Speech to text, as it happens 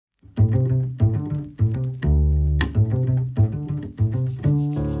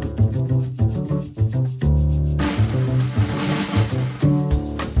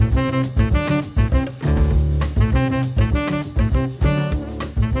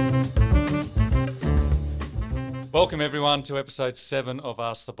Welcome everyone to episode 7 of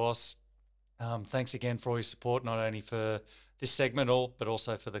Ask the Boss. Thanks again for all your support, not only for this segment, but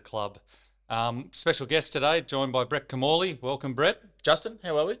also for the club. Special guest today, joined by Brett Kimmorley. Welcome, Brett. Justin,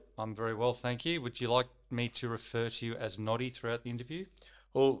 how are we? I'm very well, thank you. Would you like me to refer to you as Noddy throughout the interview?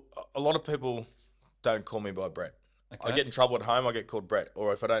 Well, a lot of people don't call me by Brett. Okay. I get in trouble at home, I get called Brett.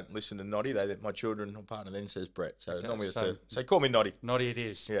 Or if I don't listen to Noddy, my children or partner then says Brett. So Okay, normally so- it's so call me Noddy. Noddy it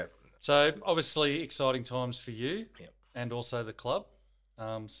is. Yeah. So obviously exciting times for you Yep. and also the club.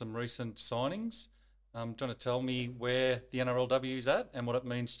 Some recent signings. Do you want to tell me where the NRLW is at and what it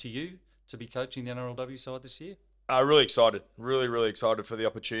means to you to be coaching the NRLW side this year? Really excited. Really excited for the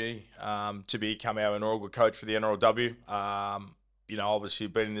opportunity to become our inaugural coach for the NRLW. Obviously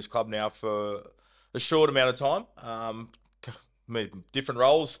been in this club now for a short amount of time. Different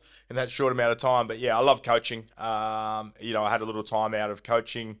roles in that short amount of time. But yeah, I love coaching. I had a little time out of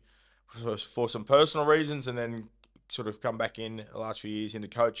coaching for some personal reasons and then sort of come back in the last few years into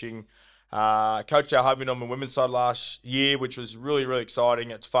coaching. Coached our Harvey Norman women's side last year, which was really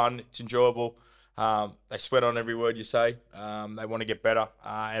exciting. It's fun. It's enjoyable. They sweat on every word you say. They want to get better.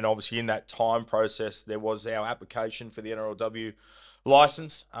 And obviously in that time process, there was our application for the NRLW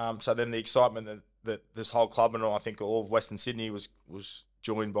license. So then the excitement that this whole club and I think all of Western Sydney was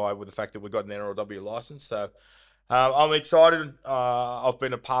joined by with the fact that we got an NRLW license. So I'm excited. I've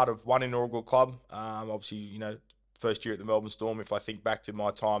been a part of one inaugural club. Obviously, first year at the Melbourne Storm, if I think back to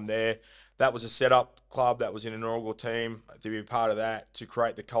my time there, that was a set-up club, that was an inaugural team, to be a part of that, to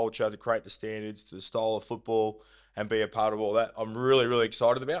create the culture, to create the standards, to the style of football, and be a part of all that. I'm really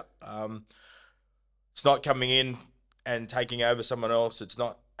excited about. It's not coming in and taking over someone else. It's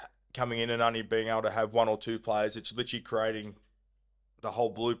not coming in and only being able to have one or two players. It's literally creating the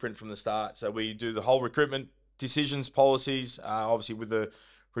whole blueprint from the start. So we do the whole recruitment decisions, policies, obviously with the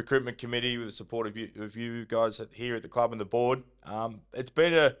recruitment committee, with the support of you guys here at the club and the board. It's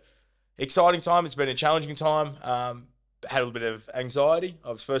been an exciting time. It's been a challenging time. Had a little bit of anxiety. It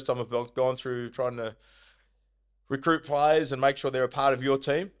was the first time I've gone through trying to recruit players and make sure they're a part of your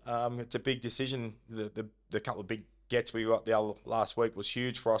team. It's a big decision. The couple of big gets we got the last week was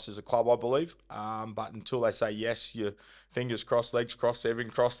huge for us as a club, I believe. But until they say yes, your fingers crossed, legs crossed,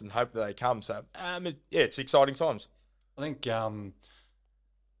 everything crossed, and hope that they come. So it's exciting times. I think a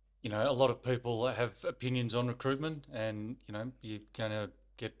lot of people have opinions on recruitment, and you're going to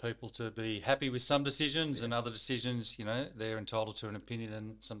get people to be happy with some decisions, and other decisions, they're entitled to an opinion,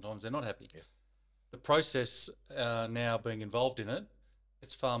 and sometimes they're not happy. Yeah. The process now being involved in it,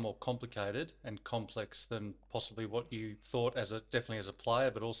 it's far more complicated and complex than possibly what you thought definitely as a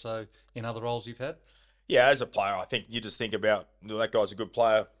player, but also in other roles you've had. Yeah, as a player, I think you just think about, that guy's a good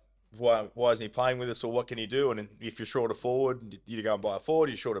player. Why isn't he playing with us, or what can he do? And if you're short of forward, you go and buy a forward.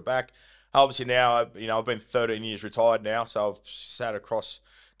 You're short of back. Obviously now, I've been 13 years retired now, so I've sat across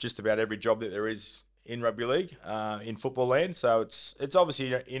just about every job that there is in rugby league, in football land. So it's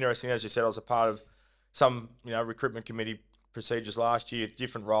obviously interesting. As you said, I was a part of some recruitment committee procedures last year,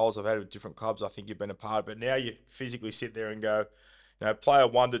 different roles I've had with different clubs. I think you've been a part of, but now you physically sit there and go, player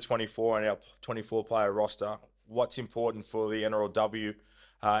 1 to 24 on our 24 player roster. What's important for the NRLW?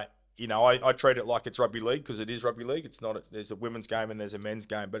 I treat it like it's rugby league, because it is rugby league. It's not. There's a women's game and there's a men's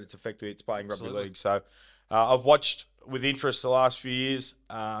game, but it's effectively playing Absolutely. rugby league. So I've watched with interest the last few years,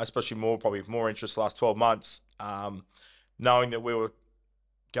 especially probably more interest the last 12 months, knowing that we were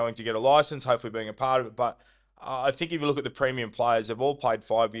going to get a license, hopefully being a part of it. But I think if you look at the premium players, they've all played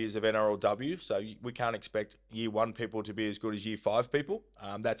 5 years of NRLW, so we can't expect year 1 people to be as good as year 5 people.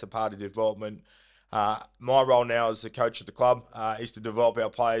 That's a part of development. My role now as the coach of the club is to develop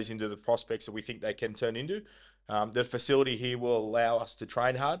our players into the prospects that we think they can turn into. The facility here will allow us to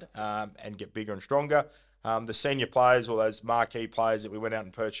train hard and get bigger and stronger. The senior players, or those marquee players that we went out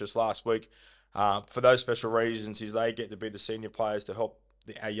and purchased last week, for those special reasons, is they get to be the senior players to help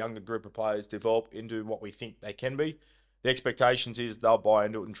our younger group of players develop into what we think they can be. The expectations is they'll buy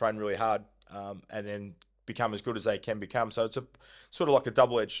into it and train really hard, and then become as good as they can become. So it's a sort of like a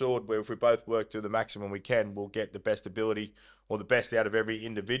double-edged sword, where if we both work to the maximum we can, we'll get the best ability or the best out of every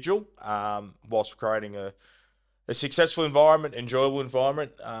individual, whilst creating a successful environment, enjoyable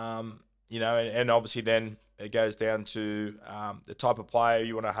environment. And obviously then it goes down to the type of player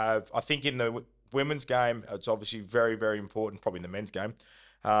you want to have. I think in the women's game, it's obviously very important, probably in the men's game.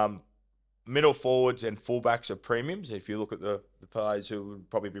 Middle forwards and fullbacks are premiums. If you look at the players who would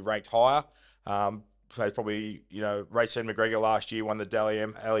probably be ranked higher, so probably, Racine McGregor last year won the Dally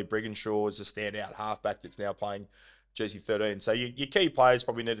M. Ali Brigginshaw is a standout halfback that's now playing jersey 13. So your key players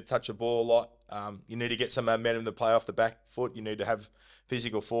probably need to touch the ball a lot. You need to get some momentum to play off the back foot. You need to have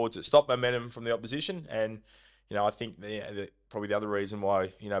physical forwards that stop momentum from the opposition. And, I think probably the other reason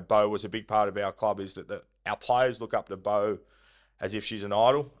why, Bo was a big part of our club is that our players look up to Bo as if she's an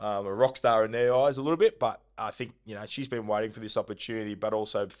idol, a rock star in their eyes a little bit. But I think, she's been waiting for this opportunity, but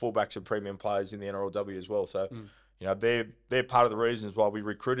also fullbacks and premium players in the NRLW as well. So, they're part of the reasons why we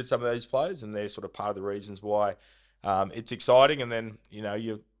recruited some of these players, and they're sort of part of the reasons why it's exciting. And then,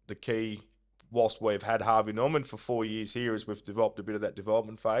 the key, whilst we've had Harvey Norman for 4 years here, is we've developed a bit of that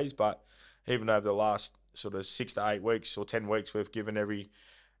development phase. But even over the last sort of 6 to 8 weeks or 10 weeks, we've given every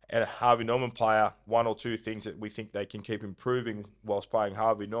Harvey Norman player one or two things that we think they can keep improving whilst playing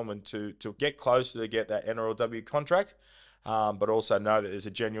Harvey Norman to get closer to get that NRLW contract, but also know that there's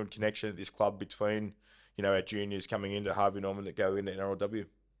a genuine connection at this club between, our juniors coming into Harvey Norman that go into NRLW.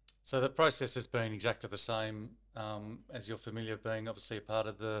 So the process has been exactly the same as you're familiar, being obviously a part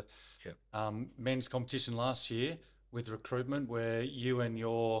of the men's competition last year with recruitment, where you and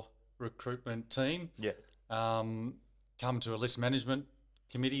your recruitment team come to a list management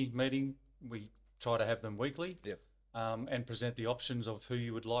committee meeting. We try to have them weekly and present the options of who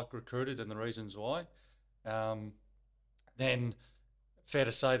you would like recruited and the reasons why. Then fair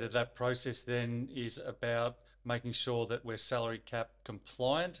to say that process then is about making sure that we're salary cap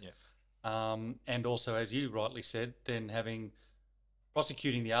compliant. And also, as you rightly said, then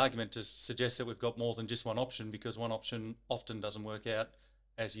prosecuting the argument to suggest that we've got more than just one option, because one option often doesn't work out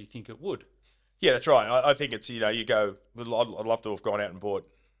as you think it would. Yeah, that's right. I think it's, you go, I'd love to have gone out and bought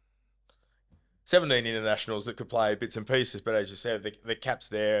 17 internationals that could play bits and pieces, but as you said, the cap's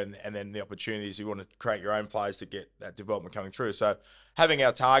there, and then the opportunities, you want to create your own players to get that development coming through. So having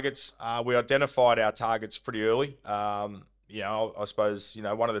our targets, we identified our targets pretty early. I suppose,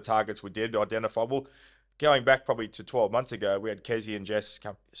 one of the targets we did identify, well, going back probably to 12 months ago, we had Kezi and Jess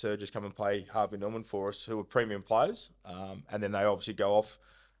Surges come and play Harvey Norman for us, who were premium players, and then they obviously go off.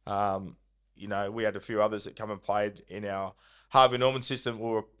 We had a few others that come and played in our Harvey Norman system who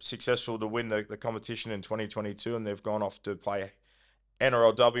were successful to win the competition in 2022, and they've gone off to play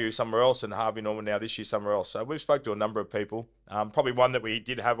NRLW somewhere else and Harvey Norman now this year somewhere else. So we've spoke to a number of people. Probably one that we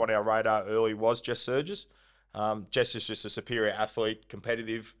did have on our radar early was Jess Surges. Jess is just a superior athlete,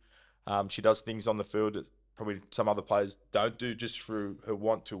 competitive. She does things on the field that probably some other players don't do, just through her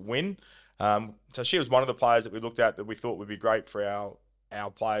want to win. So she was one of the players that we looked at that we thought would be great for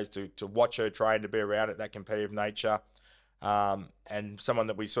our players to watch her train, to be around at that competitive nature. And someone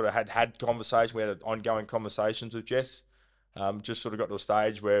that we sort of had conversations, we had ongoing conversations with Jess. Just sort of got to a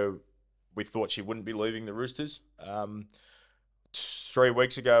stage where we thought she wouldn't be leaving the Roosters. 3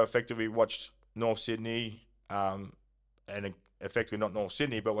 weeks ago, effectively watched North Sydney, and effectively not North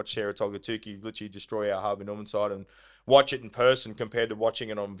Sydney, but watched Sarah Tolgatuki literally destroy our Harvey Norman side, and watch it in person compared to watching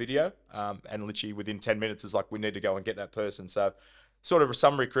it on video. And literally within 10 minutes, it's like, we need to go and get that person. So sort of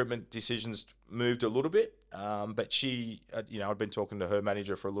some recruitment decisions moved a little bit, but she, I'd been talking to her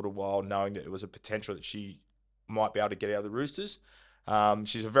manager for a little while, knowing that it was a potential that she might be able to get out of the Roosters.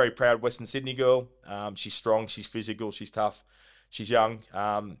 She's a very proud Western Sydney girl. She's strong, she's physical, she's tough, she's young.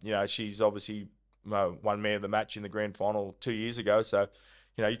 She's obviously won man of the match in the grand final 2 years ago. So,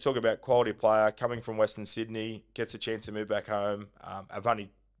 you talk about quality player coming from Western Sydney, gets a chance to move back home. I've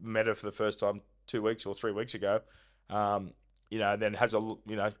only met her for the first time 2 weeks or 3 weeks ago. Then has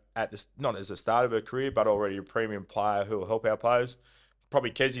not as the start of her career, but already a premium player who will help our players.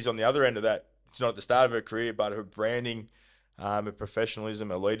 Probably Kezi's on the other end of that. It's not at the start of her career, but her branding, her professionalism,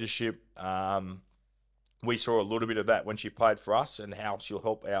 her leadership. We saw a little bit of that when she played for us, and how she'll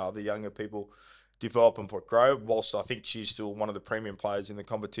help the younger people develop and grow. Whilst I think she's still one of the premium players in the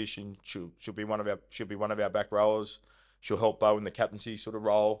competition, she'll be one of our back rowers. She'll help Bo in the captaincy sort of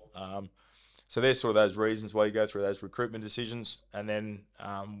role. So there's sort of those reasons why you go through those recruitment decisions. And then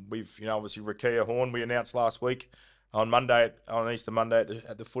we've, obviously Rakia Horn, we announced last week on Easter Monday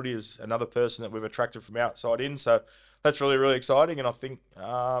at the footy, is another person that we've attracted from outside in. So that's really, really exciting. And I think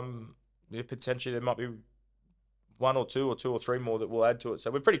potentially there might be one or two or three more that we'll add to it.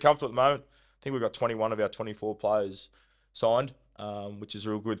 So we're pretty comfortable at the moment. I think we've got 21 of our 24 players signed, which is a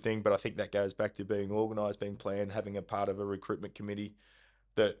real good thing. But I think that goes back to being organised, being planned, having a part of a recruitment committee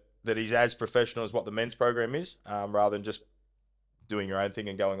that is as professional as what the men's program is, rather than just doing your own thing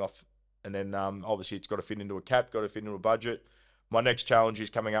and going off. And then obviously it's got to fit into a cap, got to fit into a budget. My next challenge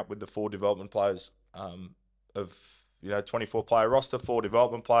is coming up with the 4 development players of 24 player roster, 4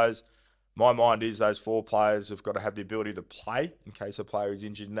 development players. My mind is those 4 players have got to have the ability to play in case a player is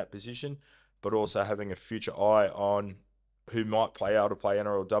injured in that position, but also having a future eye on who might play able to play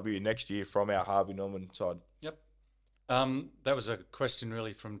NRLW next year from our Harvey Norman side. Yep. That was a question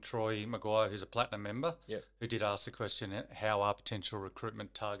really from Troy Maguire, who's a platinum member, Yep. who did ask the question, how are potential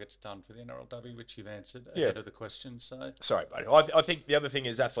recruitment targets done for the NRLW, which you've answered Yeah. ahead of the question. So Sorry, buddy. I think the other thing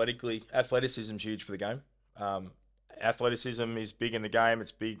is athleticism's huge for the game. Athleticism is big in the game.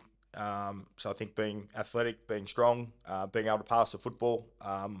 It's big. So I think being athletic, being strong, being able to pass the football,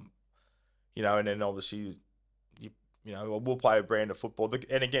 and then obviously, we'll play a brand of football.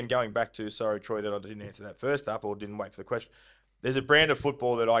 And again, going back to, sorry, Troy, that I didn't answer that first up or didn't wait for the question. There's a brand of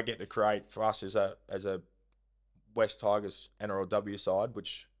football that I get to create for us as a West Tigers NRLW side,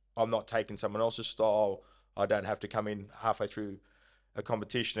 which I'm not taking someone else's style. I don't have to come in halfway through a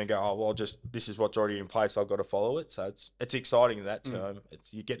competition and go, oh well, this is what's already in place. I've got to follow it. So it's exciting in that term.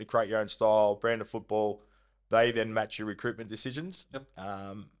 You get to create your own style, brand of football. They then match your recruitment decisions, Yep.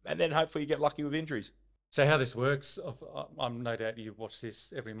 and then hopefully you get lucky with injuries. So how this works, I'm no doubt you watch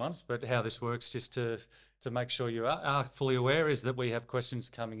this every month, but how this works, just to make sure you are fully aware, is that we have questions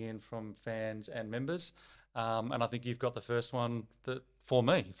coming in from fans and members. And I think you've got the first one for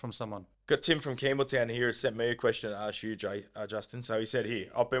me from someone. Got Tim from Kimmorley here has sent me a question to ask you, Justin. So he said here,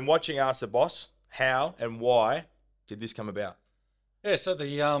 I've been watching Ask the Boss. How and why did this come about? Yeah, so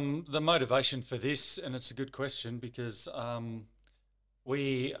the motivation for this, and it's a good question because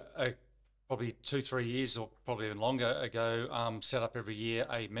we probably 2-3 years or probably even longer ago set up every year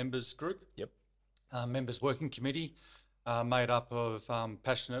a members group. Yep. Members working committee made up of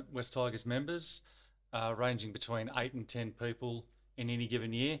passionate West Tigers members, ranging between 8 and 10 people in any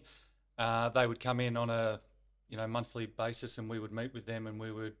given year. They would come in on a monthly basis, and we would meet with them, and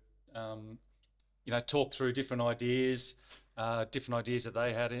we would talk through different ideas that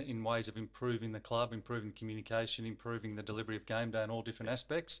they had in ways of improving the club, improving communication, improving the delivery of game day, and all different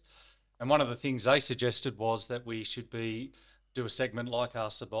aspects. And one of the things they suggested was that we should do a segment like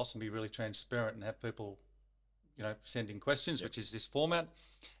Ask the Boss and be really transparent and have people, send in questions, which is this format,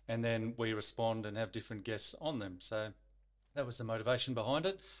 and then we respond and have different guests on them. So that was the motivation behind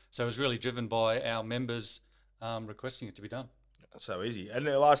it. So it was really driven by our members requesting it to be done. So easy. And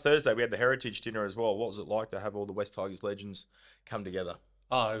last Thursday we had the Heritage Dinner as well. What was it like to have all the West Tigers legends come together?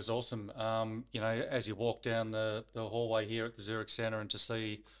 Oh, it was awesome. As you walk down the hallway here at the Zurich Centre and to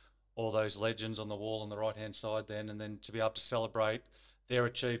see all those legends on the wall on the right-hand side and then to be able to celebrate their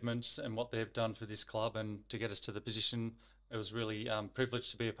achievements and what they've done for this club and to get us to the position, it was really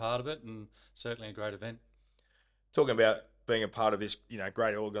privileged to be a part of it, and certainly a great event. Talking about being a part of this,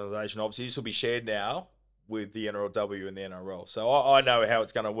 great organisation, obviously this will be shared now with the NRLW and the NRL. So I know how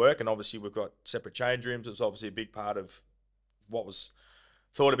it's going to work, and obviously we've got separate change rooms. It's obviously a big part of what was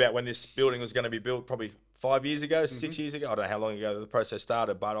thought about when this building was going to be built, probably 5 years ago, 6 years ago. I don't know how long ago the process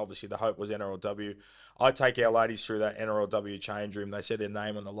started, but obviously the hope was NRLW. I take our ladies through that NRLW change room. They said their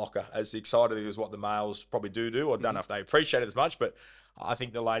name on the locker, as excited as what the males probably do. I don't know if they appreciate it as much, but I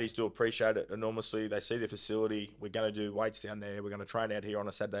think the ladies do appreciate it enormously. They see the facility. We're going to do weights down there. We're going to train out here on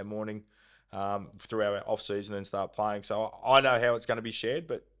a Saturday morning through our off season and start playing. So I know how it's going to be shared,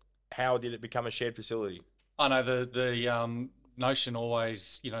 but how did it become a shared facility? I know the notion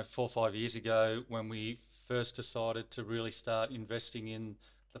always, 4 or 5 years ago when we first decided to really start investing in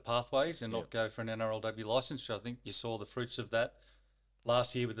the pathways and not go for an NRLW licence. I think you saw the fruits of that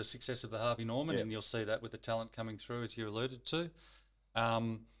last year with the success of the Harvey Norman, and you'll see that with the talent coming through, as you alluded to.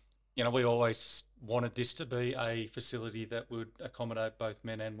 We always wanted this to be a facility that would accommodate both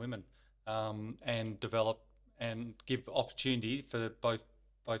men and women, and develop and give opportunity for both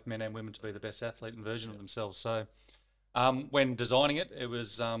men and women to be the best athlete and version of themselves. So when designing it, it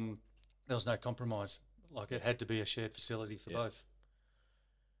was there was no compromise. Like, it had to be a shared facility for both.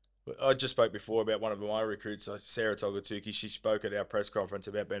 I just spoke before about one of my recruits, Sarah Togatuki. She spoke at our press conference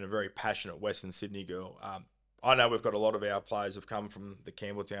about being a very passionate Western Sydney girl. I know we've got a lot of our players have come from the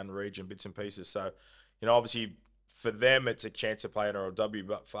Campbelltown region, bits and pieces. So, obviously for them it's a chance to play at NRLW,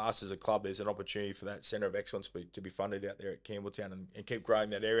 but for us as a club, there's an opportunity for that centre of excellence to be funded out there at Campbelltown and keep growing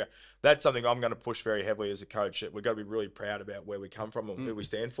that area. That's something I'm going to push very heavily as a coach. We've got to be really proud about where we come from and who we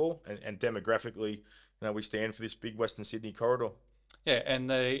stand for, and demographically, we stand for this big Western Sydney corridor. Yeah,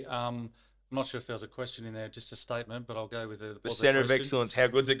 and I'm not sure if there was a question in there, just a statement, but I'll go with the Centre of Excellence. How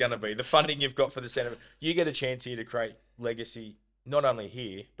good's it going to be? The funding you've got for the Centre. You get a chance here to create legacy, not only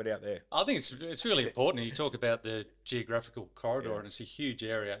here, but out there. I think it's really important. You talk about the geographical corridor, and it's a huge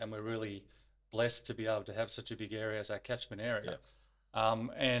area, and we're really blessed to be able to have such a big area as our catchment area.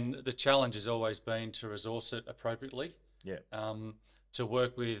 And the challenge has always been to resource it appropriately. To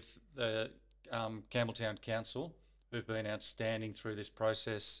work with the Campbelltown Council, who've been outstanding through this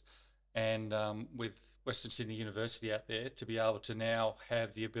process, and with Western Sydney University out there, to be able to now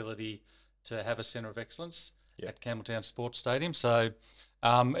have the ability to have a centre of excellence at Campbelltown Sports Stadium. So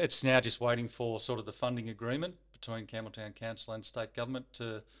it's now just waiting for sort of the funding agreement between Campbelltown Council and state government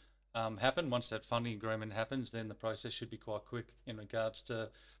to happen. Once that funding agreement happens, then the process should be quite quick in regards to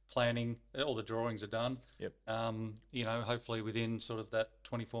planning. All the drawings are done. Yep. Hopefully within sort of that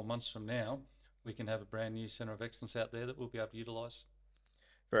 24 months from now, we can have a brand new centre of excellence out there that we'll be able to utilise.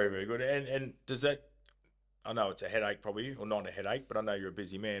 Very, very good. And does that, I know it's a headache probably, or not a headache, but I know you're a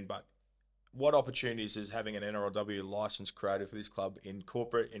busy man, but what opportunities is having an NRLW licence created for this club in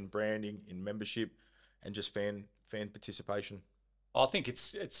corporate, in branding, in membership, and just fan participation? I think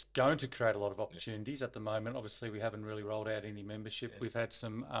it's going to create a lot of opportunities at the moment. Obviously, we haven't really rolled out any membership. We've had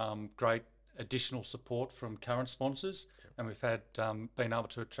some great additional support from current sponsors, and we've had been able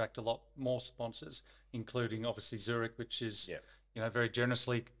to attract a lot more sponsors, including obviously Zurich, which is very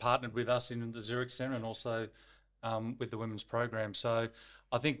generously partnered with us in the Zurich Centre and also with the women's program. So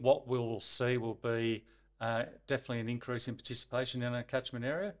I think what we'll see will be definitely an increase in participation in our catchment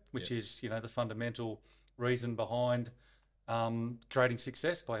area, which is the fundamental reason behind creating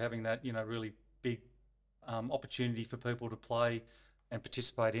success, by having that really big opportunity for people to play and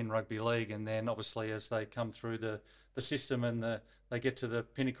participate in rugby league. And then obviously as they come through the system and they get to the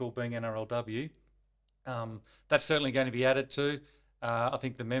pinnacle being NRLW, that's certainly going to be added to. I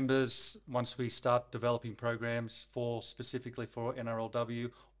think the members, once we start developing programs specifically for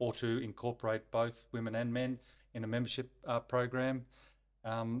NRLW, or to incorporate both women and men in a membership program.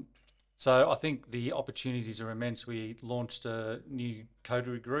 So I think the opportunities are immense. We launched a new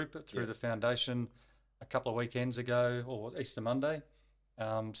coterie group through the foundation a couple of weekends ago, or Easter Monday.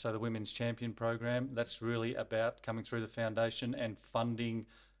 So the Women's Champion program, that's really about coming through the foundation and funding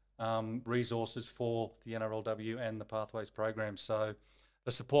resources for the NRLW and the Pathways program. So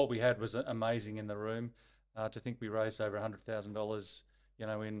the support we had was amazing in the room. To think we raised over $100,000,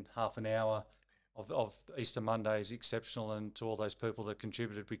 in half an hour of Easter Monday is exceptional, and to all those people that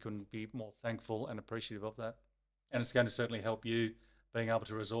contributed, we couldn't be more thankful and appreciative of that. And it's going to certainly help you being able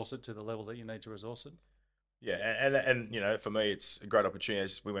to resource it to the level that you need to resource it. Yeah, and for me, it's a great opportunity.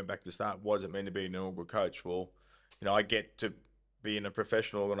 As we went back to the start, what does it mean to be an inaugural coach? Well, I get to be in a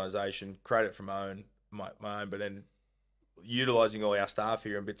professional organisation, create it from my own, but then utilising all our staff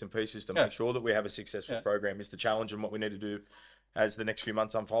here in bits and pieces to make sure that we have a successful program is the challenge, and what we need to do as the next few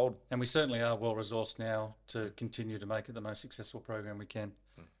months unfold. And we certainly are well resourced now to continue to make it the most successful program we can.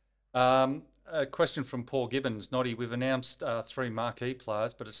 A question from Paul Gibbons. Noddy, we've announced 3 marquee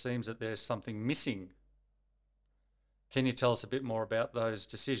players, but it seems that there's something missing. Can you tell us a bit more about those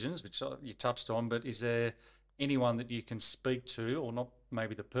decisions, which you touched on, but is there anyone that you can speak to, or not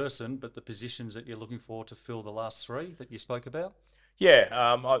maybe the person, but the positions that you're looking for to fill the last 3 that you spoke about? Yeah,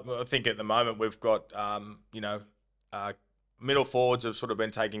 I think at the moment we've got, middle forwards have sort of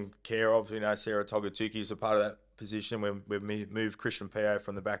been taken care of. Sarah Togatuki is a part of that position. We've moved Christian Pio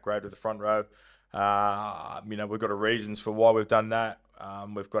from the back row to the front row. We've got reasons for why we've done that.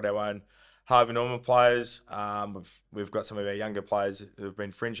 We've got our own Harvey Norman players. We've got some of our younger players who have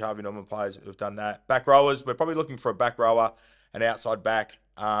been fringe Harvey Norman players who have done that. Back rowers, we're probably looking for a back rower, an outside back,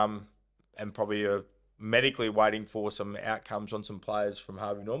 and probably medically waiting for some outcomes on some players from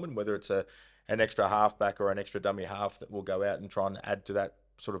Harvey Norman, whether it's an extra halfback or an extra dummy half that will go out and try and add to that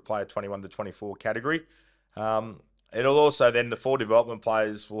sort of player 21 to 24 category. It'll also then, the 4 development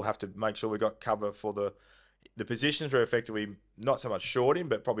players will have to make sure we got cover for the positions we're effectively not so much short in,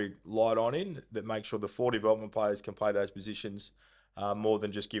 but probably light on in, that make sure the 4 development players can play those positions more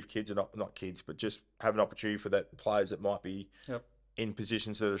than just give kids, not kids, but just have an opportunity for that players that might be in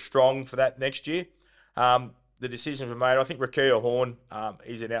positions that are strong for that next year. The decisions were made. I think Rakia Horn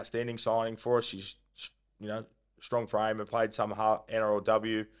is an outstanding signing for us. She's, strong frame and played some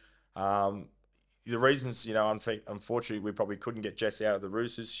NRLW. The reasons, unfortunately, we probably couldn't get Jess out of the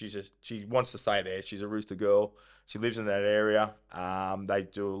Roosters. She wants to stay there. She's a Rooster girl. She lives in that area. They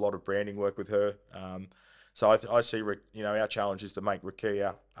do a lot of branding work with her. So I see, our challenge is to make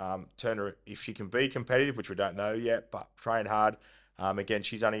Rakia turn her, if she can be competitive, which we don't know yet, but train hard. Again,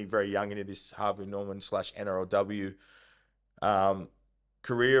 she's only very young into this Harvey Norman / NRLW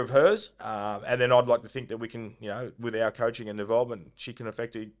career of hers. And then I'd like to think that we can, with our coaching and development, she can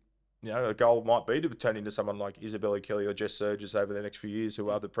effectively, a goal might be to turn into someone like Isabella Kelly or Jess Surgis over the next few years,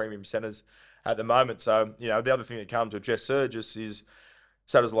 who are the premium centres at the moment. So, the other thing that comes with Jess Surgis is,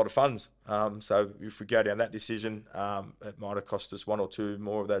 so does a lot of funds. So if we go down that decision, it might have cost us 1 or 2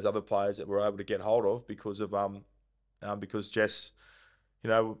 more of those other players that we're able to get hold of because Jess,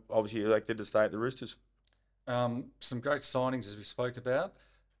 obviously elected to stay at the Roosters. Some great signings, as we spoke about.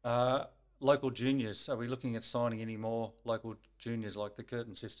 local juniors. Are we looking at signing any more local juniors like the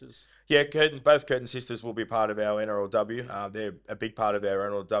Curtin sisters? Yeah, both Curtin sisters will be part of our NRLW. They're a big part of our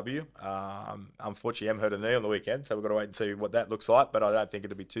NRLW. Unfortunately, I haven't heard of knee on the weekend, so we've got to wait and see what that looks like. But I don't think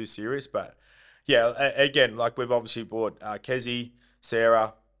it'll be too serious. But yeah, again, like we've obviously bought Kezi,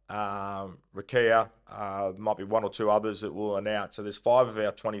 Sarah, Rakia, might be one or two others that we'll announce. So there's 5 of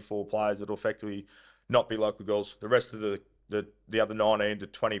our 24 players that will effectively not be local girls. The rest of the other 19 to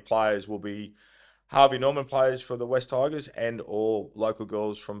 20 players will be Harvey Norman players for the West Tigers and all local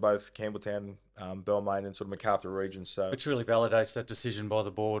girls from both Campbelltown, Balmain and sort of Macarthur regions. So Which really validates that decision by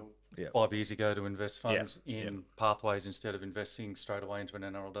the board Yeah. 5 years ago to invest funds Yeah. in pathways instead of investing straight away into an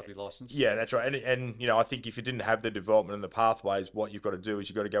NRLW licence. Yeah, that's right. And you know, I think if you didn't have the development and the pathways, what you've got to do is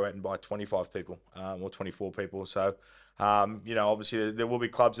you've got to go out and buy 25 people or 24 people. So, you know, obviously there will be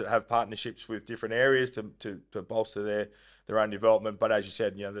clubs that have partnerships with different areas to bolster their own development. But as you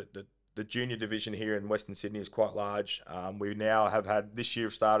said, you know, the junior division here in Western Sydney is quite large. We now have had, this year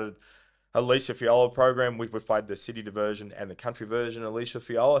started a Lisa Fiola program. We've played the city version and the country version of Lisa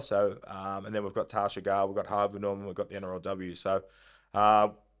Fiola. So, and then we've got Tasha Gar, we've got Harvey Norman, we've got the NRLW. So,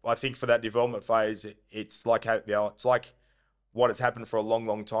 I think for that development phase, it's like what has happened for a long,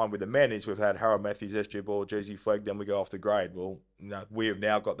 long time with the men is we've had Harold Matthews, SG Ball, GZ Flegg, then we go off the grade. Well, you know, we have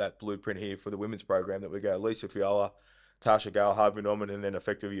now got that blueprint here for the women's program that we go Lisa Fiola, Tasha Gale, Harvey Norman, and then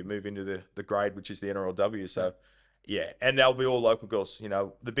effectively you move into the grade, which is the NRLW. So, yeah, and they'll be all local girls. You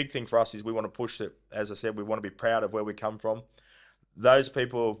know, the big thing for us is we want to push it. As I said, we want to be proud of where we come from. Those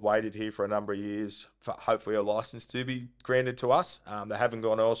people have waited here for a number of years for hopefully a license to be granted to us. They haven't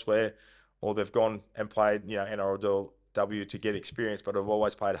gone elsewhere, or they've gone and played, you know, NRLW to get experience, but have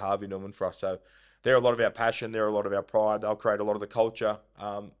always played Harvey Norman for us. So they're a lot of our passion. They're a lot of our pride. They'll create a lot of the culture,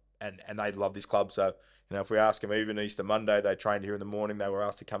 and they love this club. So, you know, if we ask them, even Easter Monday, they trained here in the morning. They were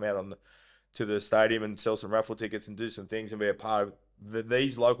asked to come out to the stadium and sell some raffle tickets and do some things and be a part of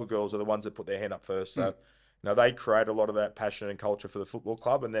these local girls are the ones that put their hand up first. So, you know, they create a lot of that passion and culture for the football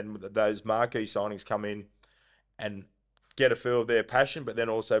club. And then those marquee signings come in and get a feel of their passion, but then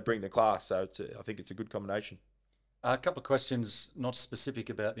also bring the class. So I think it's a good combination. A couple of questions, not specific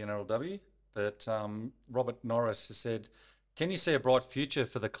about the NRLW, but Robert Norris has said, can you see a bright future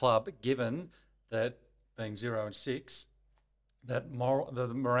for the club given that being 0 and 6, that the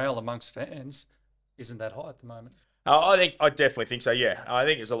morale amongst fans isn't that high at the moment? I definitely think so. Yeah, I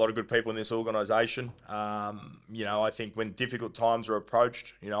think there's a lot of good people in this organisation. You know, I think when difficult times are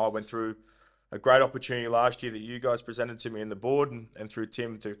approached, you know, I went through a great opportunity last year that you guys presented to me in the board and through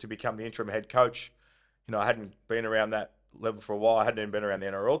Tim to become the interim head coach. You know, I hadn't been around that level for a while. I hadn't even been around the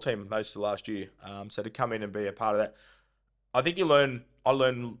NRL team most of last year. So to come in and be a part of that, I think I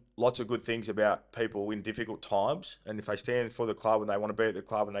learned lots of good things about people in difficult times. And if they stand for the club and they want to be at the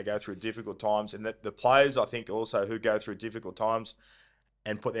club and they go through difficult times, and the players, I think, also who go through difficult times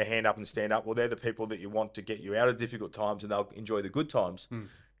and put their hand up and stand up, well, they're the people that you want to get you out of difficult times and they'll enjoy the good times.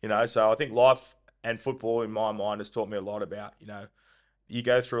 You know, so I think life and football, in my mind, has taught me a lot about, you know, you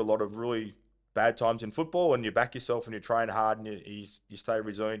go through a lot of really bad times in football and you back yourself and you train hard and you stay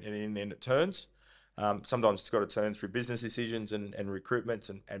resilient, and in the end it turns. Sometimes it's got to turn through business decisions and recruitments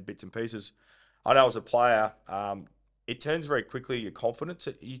and bits and pieces. I know as a player, it turns very quickly, your confidence.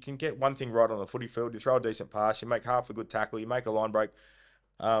 You can get one thing right on the footy field, you throw a decent pass, you make half a good tackle, you make a line break.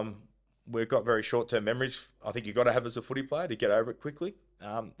 We've got very short-term memories. I think you've got to have as a footy player to get over it quickly.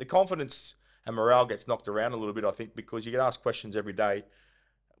 The confidence and morale gets knocked around a little bit, I think, because you get asked questions every day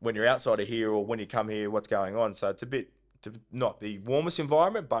when you're outside of here or when you come here, what's going on. So it's a bit not the warmest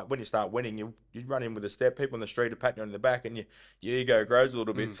environment, but when you start winning, you run in with a step. People on the street are patting you on the back, and your ego grows a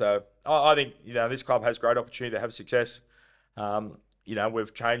little bit. So I think, you know, this club has great opportunity to have success. You know,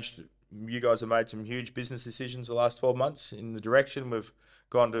 we've changed. You guys have made some huge business decisions the last 12 months in the direction. We've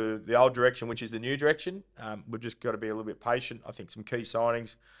gone to the old direction, which is the new direction. We've just got to be a little bit patient. I think some key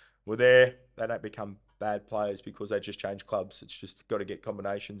signings were there. They don't become bad players because they just change clubs. It's just got to get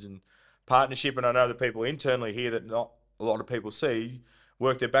combinations and partnership. And I know the people internally here that not a lot of people see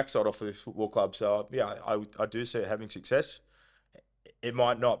work their backside off for this football club. So, yeah, I do see it having success. It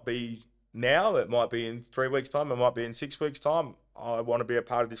might not be now. It might be in 3 weeks' time. It might be in 6 weeks' time. I want to be a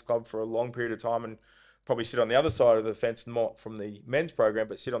part of this club for a long period of time and probably sit on the other side of the fence, not from the men's program,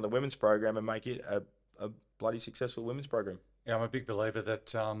 but sit on the women's program and make it a bloody successful women's program. Yeah, I'm a big believer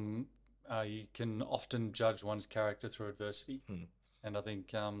that you can often judge one's character through adversity. And I think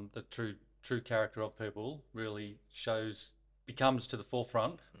the true character of people really becomes to the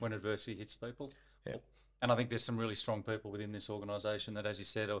forefront when adversity hits people. Yeah. And I think there's some really strong people within this organisation that, as you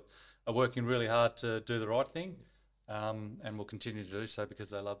said, are working really hard to do the right thing. and will continue to do so because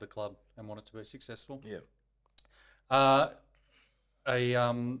they love the club and want it to be successful. Yeah. A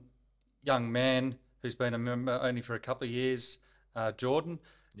young man who's been a member only for a couple of years, Jordan,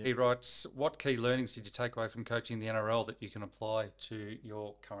 he writes, what key learnings did you take away from coaching the NRL that you can apply to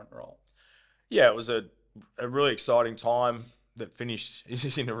your current role? Yeah, it was a really exciting time that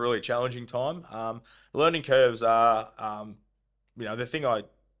finished in a really challenging time. Learning curves are, the thing I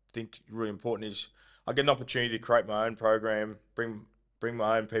think really important is I get an opportunity to create my own program, bring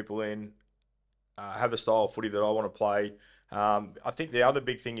my own people in, have a style of footy that I want to play. I think the other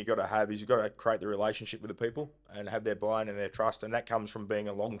big thing you've got to have is you've got to create the relationship with the people and have their buy-in and their trust, and that comes from being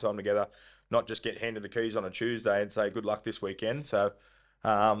a long time together, not just get handed the keys on a Tuesday and say good luck this weekend. So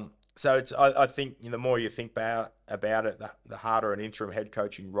it's I think the more you think about it, the harder an interim head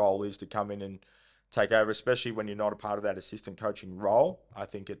coaching role is to come in and take over, especially when you're not a part of that assistant coaching role. I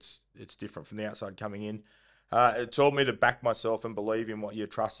think it's different from the outside coming in. It taught me to back myself and believe in what you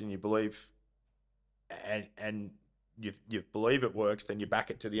trust and you believe, and you believe it works, then you back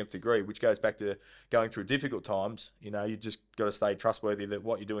it to the nth degree, which goes back to going through difficult times. You just got to stay trustworthy that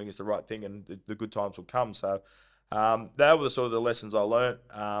what you're doing is the right thing and the good times will come. So they were the sort of the lessons I learnt.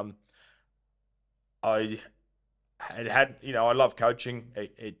 I love coaching.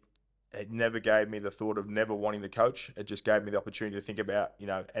 It never gave me the thought of never wanting to coach. It just gave me the opportunity to think about,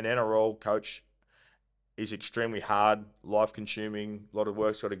 an NRL coach is extremely hard, life-consuming, a lot of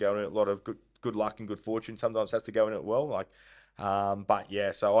work's got to go in it, a lot of good luck and good fortune sometimes has to go in it well.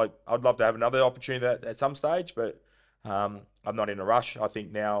 So I'd love to have another opportunity at some stage, but I'm not in a rush. I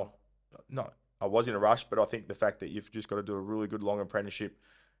think now, I was in a rush, but I think the fact that you've just got to do a really good long apprenticeship,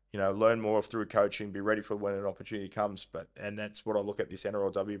 learn more through coaching, be ready for when an opportunity comes. And that's what I look at this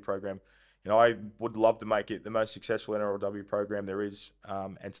NRLW program. I would love to make it the most successful NRLW program there is,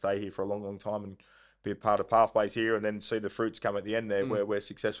 and stay here for a long, long time and be a part of pathways here, and then see the fruits come at the end there, where we're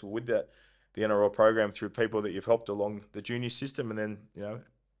successful with the NRL program through people that you've helped along the junior system, and then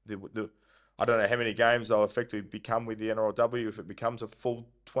I don't know how many games they'll effectively become with the NRLW if it becomes a full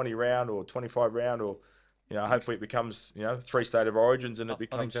 20 round or 25 round, or hopefully it becomes 3 state of origins, and it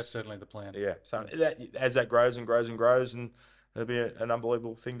becomes. I think that's certainly the plan. Yeah. So as that grows and grows and grows, and it'll be an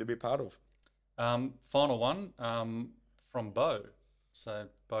unbelievable thing to be a part of. Final one from Bo. So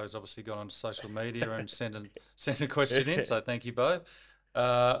Bo's obviously gone onto social media and sent a question in. So thank you, Bo.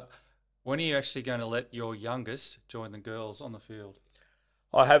 When are you actually going to let your youngest join the girls on the field?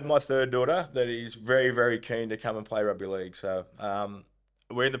 I have my third daughter that is very, very keen to come and play rugby league. So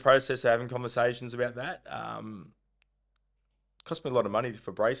we're in the process of having conversations about that. Cost me a lot of money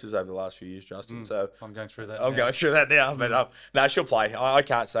for braces over the last few years, Justin. So I'm going through that. Going through that now. But no, she'll play. I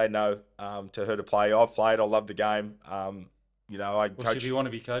can't say no to her to play. I've played. I love the game. Should you want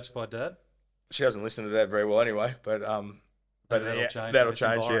to be coached by Dad? She doesn't listen to that very well anyway. But that'll change. That'll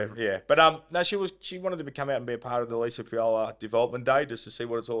change. Yeah. But no, she wanted to come out and be a part of the Lisa Fiala Development Day just to see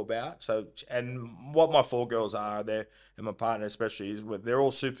what it's all about. So, and what my 4 girls are there, and my partner especially, is they're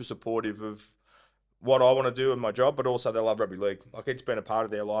all super supportive of what I want to do in my job, but also they love rugby league. Like, it's been a part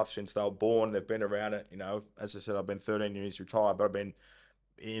of their life since they were born. They've been around it. As I said, I've been 13 years retired, but I've been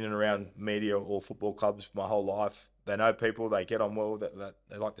in and around media or football clubs my whole life. They know people, they get on well, that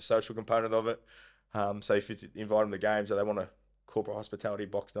they like the social component of it. So if you invite them to games, they want a corporate hospitality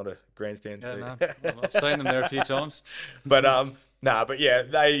box, not a grandstand. Yeah, no, I've seen them there a few times. But yeah,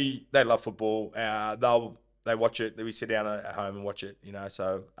 they love football. They watch it. We sit down at home and watch it.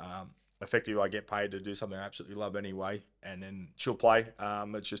 So effectively, I get paid to do something I absolutely love anyway, and then she'll play.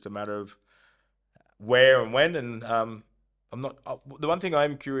 It's just a matter of where and when. And the one thing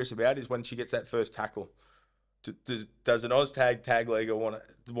I'm curious about is when she gets that first tackle. Does an tag leaguer want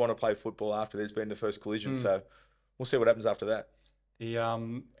to play football after there's been the first collision? So we'll see what happens after that.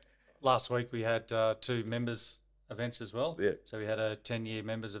 The last week we had 2 members events as well. Yeah. So we had a 10-year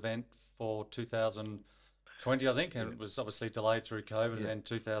members event for 2020, I think, and it was obviously delayed through COVID. And then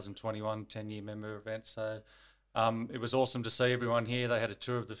 2021 10-year member event. So it was awesome to see everyone here. They had a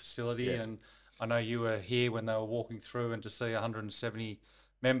tour of the facility, and I know you were here when they were walking through, and to see 170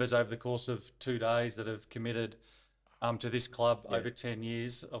 members over the course of 2 days that have committed to this club over 10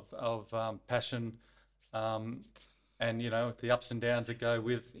 years of passion, and the ups and downs that go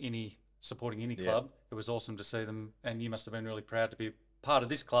with supporting any club. It was awesome to see them, and you must have been really proud to be part of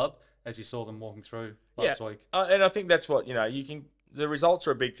this club as you saw them walking through last week. And I think that's what the results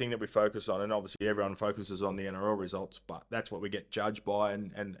are a big thing that we focus on, and obviously everyone focuses on the NRL results, but that's what we get judged by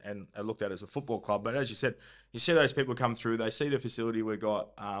and looked at as a football club. But as you said, you see those people come through, they see the facility we've got,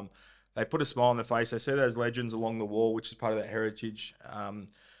 they put a smile on their face, they see those legends along the wall, which is part of that heritage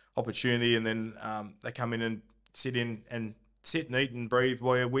opportunity, and then they come in and sit and eat and breathe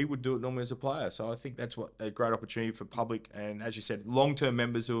where we would do it normally as a player. So I think that's what a great opportunity for public and, as you said, long-term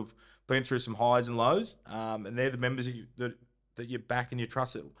members who have been through some highs and lows, and they're the members that you back and you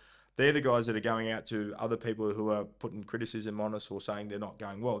trust. It. They're the guys that are going out to other people who are putting criticism on us or saying they're not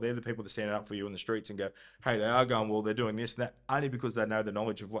going well. They're the people that stand up for you in the streets and go, hey, they are going well, they're doing this and that, only because they know the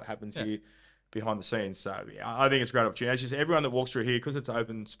knowledge of what happens here behind the scenes. So yeah, I think it's a great opportunity. As you said, everyone that walks through here, because it's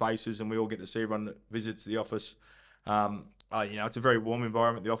open spaces and we all get to see everyone that visits the office, it's a very warm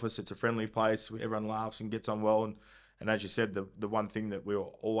environment. The office, it's a friendly place. Everyone laughs and gets on well. And as you said, the one thing that we're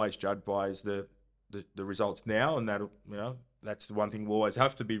always judged by is the results now, and that that's the one thing we'll always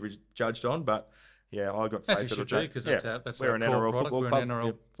have to be judged on. But yeah, I got faith it'll change because that's we're our an core NRL product. football We're club. an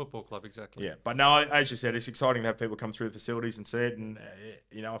NRL football club, exactly. Yeah, but no, as you said, it's exciting to have people come through the facilities and see it, and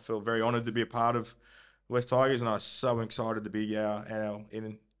I feel very honoured to be a part of West Tigers, and I'm so excited to be our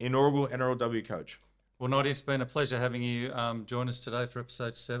inaugural NRLW coach. Well, Noddy, it's been a pleasure having you join us today for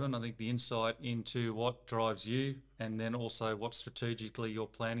episode 7. I think the insight into what drives you and then also what strategically you're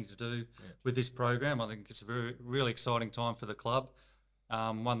planning to do with this program. I think it's a really exciting time for the club,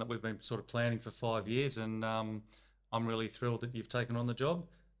 one that we've been sort of planning for 5 years, and I'm really thrilled that you've taken on the job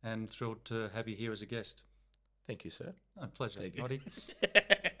and thrilled to have you here as a guest. Thank you, sir. Pleasure, Noddy.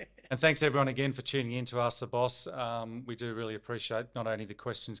 And thanks everyone again for tuning in to Ask the Boss. We do really appreciate not only the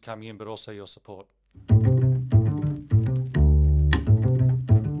questions coming in, but also your support.